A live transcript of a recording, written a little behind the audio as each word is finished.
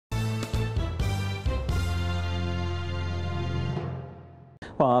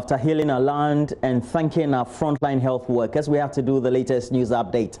Well, after healing our land and thanking our frontline health workers, we have to do the latest news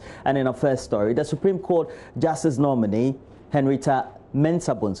update. And in our first story, the Supreme Court Justice nominee, Henrietta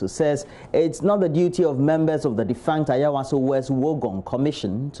Mensa-Bonsu, says it's not the duty of members of the defunct Ayawaso West Wogon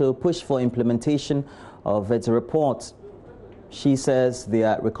Commission to push for implementation of its report. She says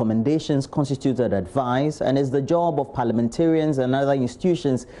their recommendations constituted advice and it's the job of parliamentarians and other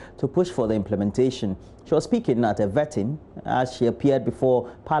institutions to push for the implementation. She was speaking at a vetting as she appeared before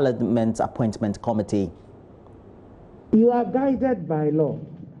Parliament's Appointment Committee. You are guided by law.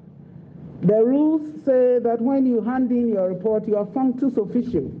 The rules say that when you hand in your report, you are functus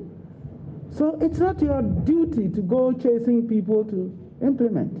officio. So it's not your duty to go chasing people to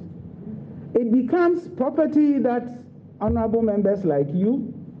implement. It becomes property that honorable members like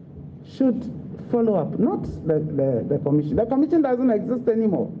you should follow up, not the commission. The commission doesn't exist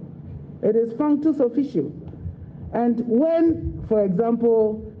anymore. It is functus officio. And when, for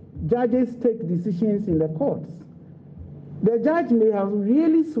example, judges take decisions in the courts, the judge may have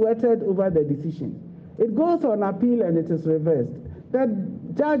really sweated over the decision. It goes on appeal and it is reversed. The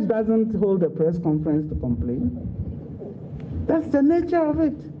judge doesn't hold a press conference to complain. That's the nature of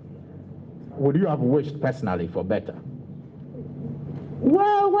it. Would you have wished personally for better?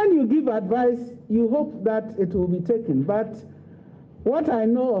 Well, when you give advice, you hope that it will be taken. But what I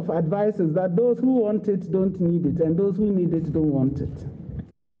know of advice is that those who want it don't need it, and those who need it don't want it.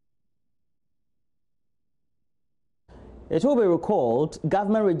 It will be recalled,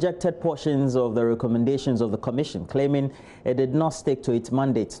 government rejected portions of the recommendations of the commission, claiming it did not stick to its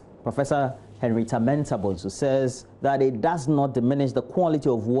mandate. Professor Henrietta Mensa-Bonsu says that it does not diminish the quality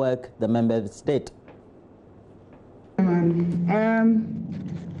of work the members did.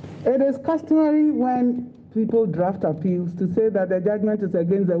 It is customary when people draft appeals to say that the judgment is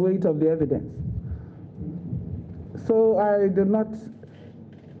against the weight of the evidence. So I do not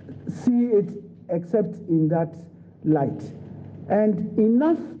see it except in that light. And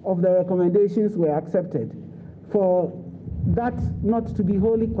enough of the recommendations were accepted for that not to be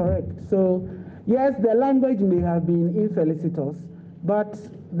wholly correct. So yes, the language may have been infelicitous, but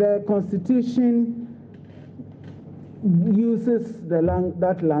the Constitution uses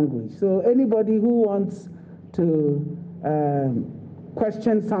that language. So anybody who wants to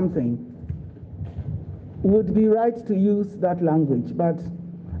question something would be right to use that language, but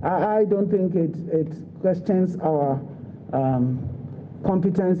I don't think it questions our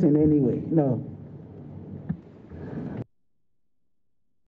competence in any way, no.